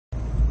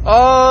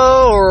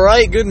All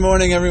right, good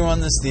morning, everyone.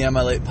 This is the Am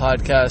I Late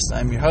podcast.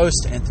 I'm your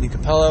host, Anthony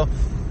Capello,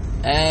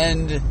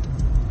 and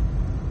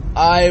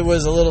I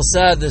was a little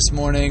sad this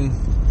morning.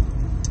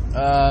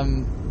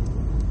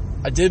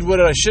 I did what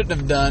I shouldn't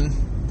have done,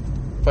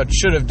 but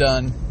should have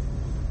done.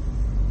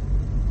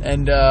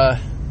 And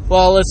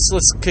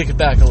let's kick it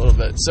back a little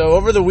bit. So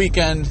over the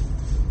weekend,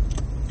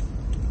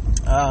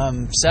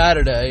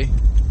 Saturday,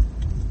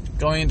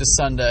 going into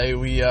Sunday,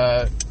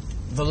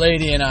 the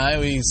lady and I,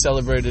 we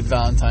celebrated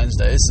Valentine's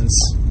Day,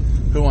 since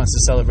who wants to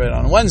celebrate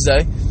on a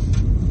Wednesday?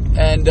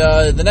 And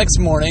the next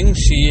morning,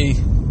 she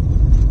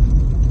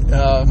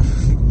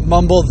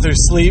mumbled through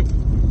sleep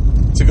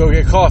to go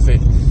get coffee.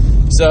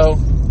 So,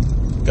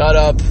 got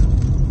up,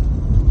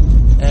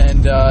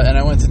 and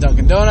I went to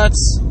Dunkin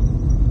Donuts,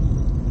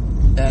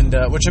 and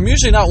which I'm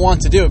usually not one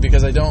to do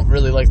because I don't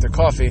really like their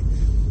coffee.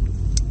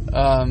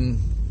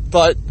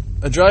 But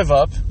I drive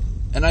up,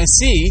 and I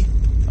see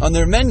on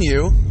their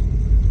menu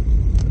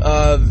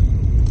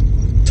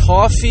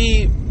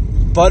toffee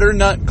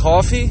butternut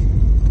coffee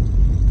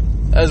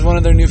as one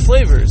of their new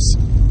flavors.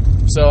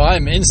 So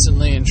I'm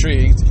instantly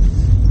intrigued.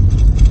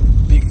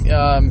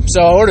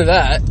 So I order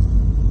that,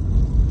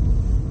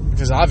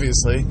 because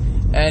obviously,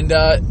 and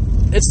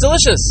it's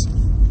delicious.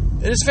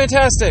 It is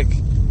fantastic.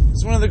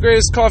 It's one of the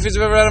greatest coffees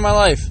I've ever had in my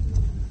life.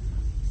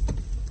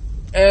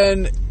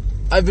 And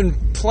I've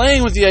been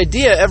playing with the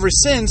idea ever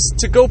since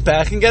to go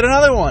back and get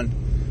another one.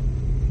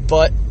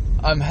 But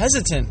I'm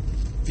hesitant,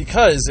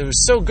 because it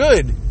was so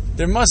good.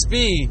 There must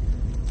be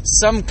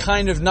some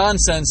kind of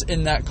nonsense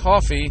in that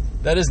coffee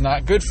that is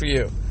not good for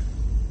you.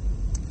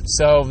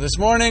 So this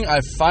morning, I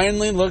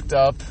finally looked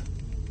up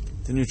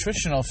the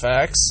nutritional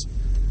facts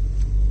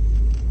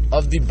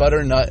of the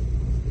butternut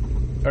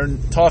or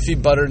toffee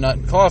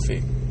butternut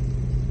coffee.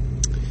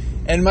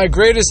 And my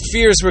greatest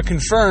fears were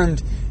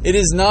confirmed. It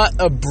is not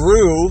a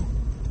brew,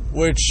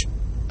 which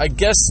I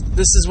guess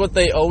this is what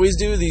they always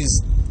do,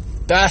 these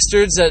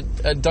bastards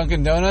at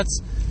Dunkin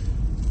Donuts.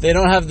 They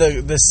don't have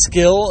the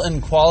skill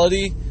and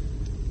quality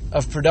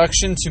of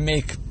production to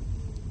make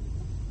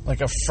like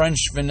a French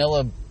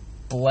vanilla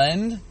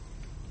blend,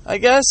 I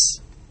guess,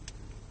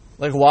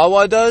 like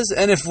Wawa does.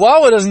 And if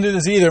Wawa doesn't do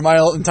this either, my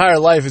entire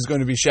life is going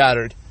to be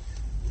shattered.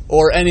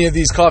 Or any of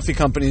these coffee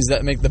companies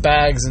that make the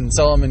bags and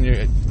sell them in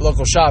your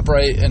local shop,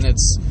 right? And it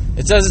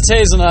says it's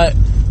hazelnut,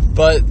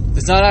 but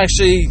it's not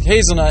actually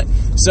hazelnut.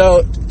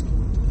 So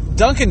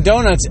Dunkin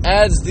Donuts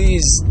adds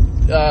these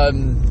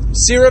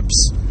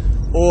syrups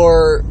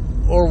or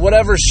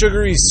whatever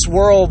sugary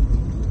swirl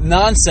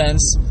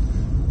nonsense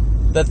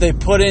that they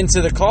put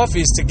into the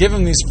coffees to give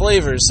them these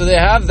flavors. So they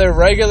have their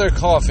regular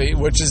coffee,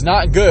 which is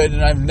not good,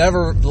 and I've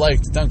never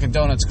liked Dunkin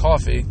Donuts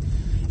coffee.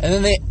 And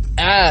then they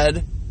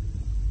add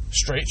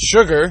straight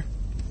sugar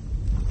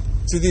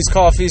to these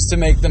coffees to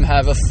make them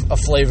have a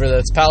flavor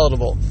that's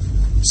palatable.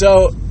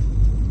 So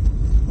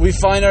we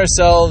find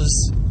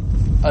ourselves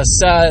a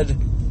sad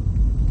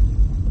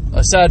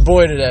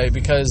boy today,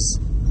 because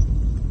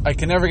I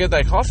can never get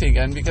that coffee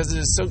again because it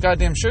is so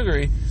goddamn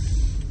sugary,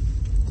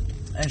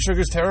 and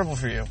sugar's terrible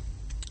for you.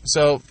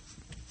 So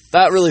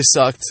that really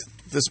sucked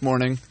this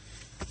morning.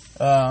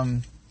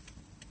 Dunkin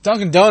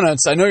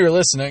Donuts, I know you're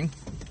listening.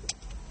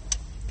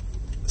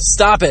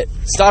 Stop it.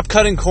 Stop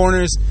cutting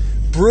corners.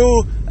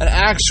 Brew an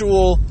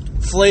actual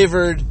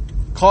flavored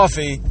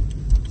coffee,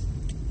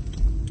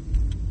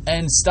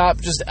 and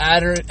stop just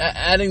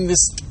adding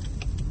this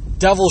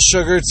devil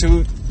sugar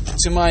to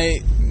my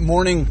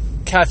morning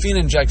caffeine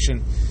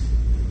injection.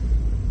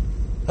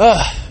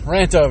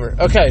 Rant over.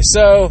 Okay,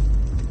 so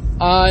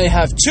I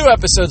have 2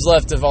 episodes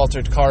left of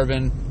Altered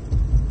Carbon.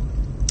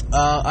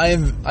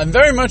 I'm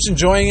very much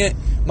enjoying it.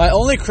 My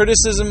only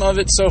criticism of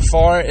it so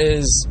far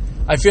is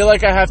I feel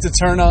like I have to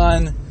turn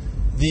on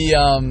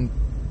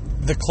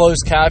the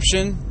closed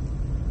caption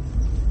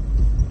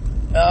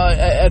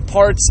at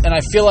parts, and I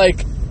feel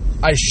like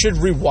I should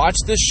rewatch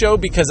this show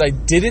because I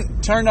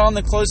didn't turn on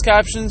the closed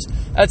captions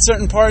at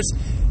certain parts,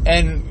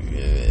 and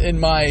in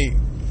my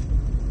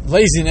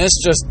laziness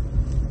just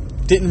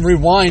didn't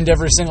rewind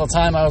every single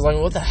time. I was like,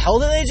 what the hell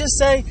did they just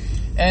say?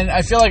 And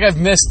I feel like I've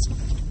missed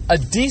a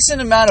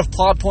decent amount of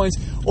plot points,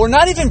 or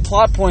not even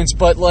plot points,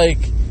 but like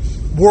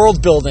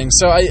world building.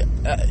 So I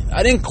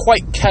didn't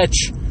quite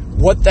catch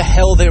what the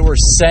hell they were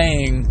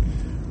saying,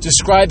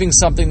 describing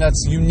something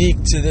that's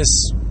unique to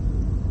this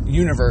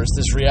universe,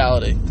 this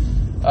reality.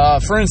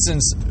 For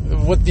instance,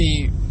 what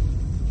the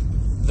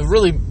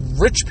really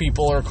rich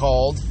people are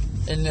called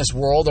in this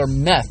world are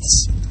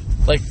meths,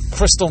 like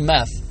crystal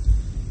meth.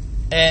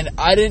 And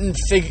I didn't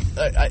figure...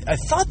 I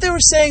thought they were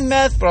saying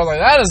meth, but I was like,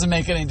 that doesn't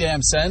make any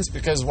damn sense,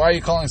 because why are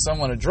you calling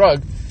someone a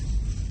drug?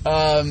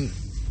 And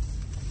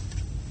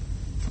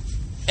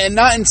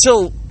not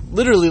until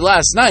literally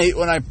last night,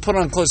 when I put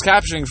on closed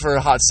captioning for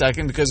a hot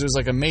second, because it was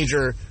like a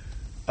major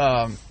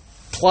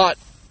plot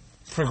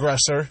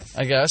progressor,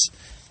 I guess,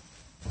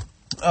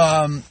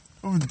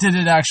 did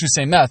it actually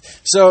say meth.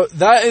 So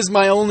that is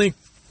my only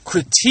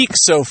critique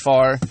so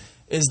far,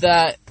 is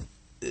that...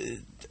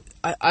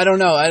 I don't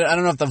know. I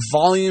don't know if the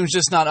volume's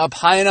just not up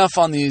high enough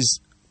on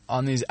these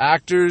on these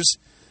actors,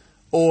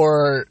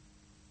 or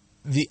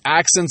the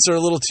accents are a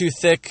little too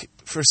thick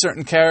for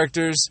certain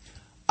characters.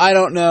 I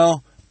don't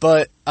know,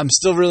 but I'm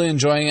still really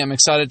enjoying it. I'm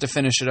excited to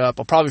finish it up.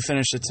 I'll probably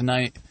finish it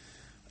tonight.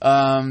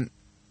 I'm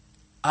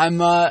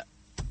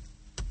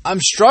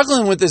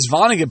struggling with this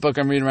Vonnegut book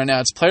I'm reading right now.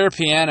 It's Player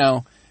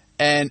Piano,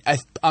 and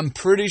I'm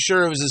pretty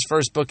sure it was his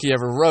first book he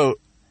ever wrote,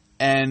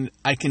 and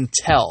I can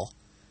tell.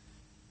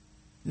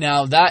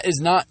 Now, that is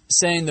not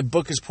saying the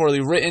book is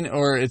poorly written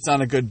or it's not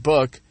a good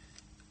book,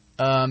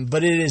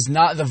 but it is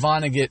not the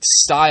Vonnegut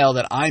style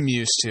that I'm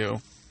used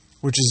to,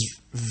 which is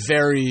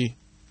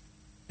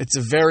it's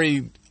a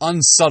very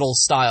unsubtle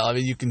style. I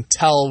mean, you can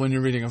tell when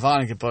you're reading a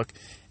Vonnegut book,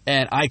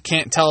 and I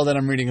can't tell that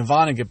I'm reading a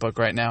Vonnegut book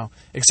right now,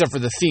 except for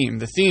the theme.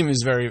 The theme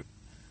is very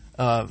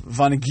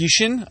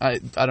Vonnegutian.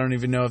 I don't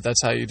even know if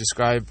that's how you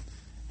describe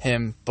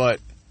him,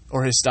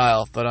 or his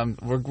style, but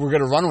we're going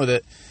to run with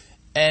it.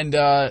 And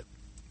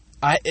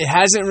it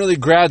hasn't really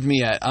grabbed me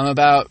yet. I'm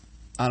about,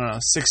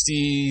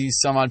 60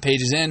 some odd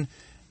pages in,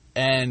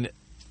 and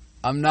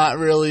I'm not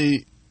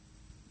really,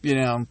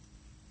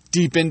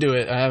 deep into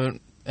it. It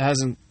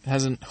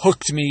hasn't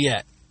hooked me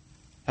yet.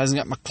 Hasn't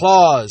got my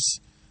claws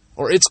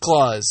or its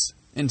claws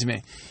into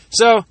me.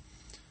 So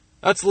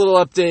that's a little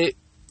update.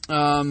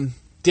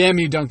 Damn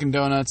you, Dunkin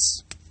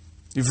Donuts.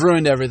 You've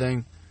ruined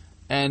everything.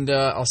 And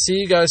I'll see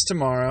you guys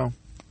tomorrow.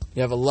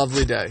 You have a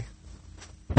lovely day.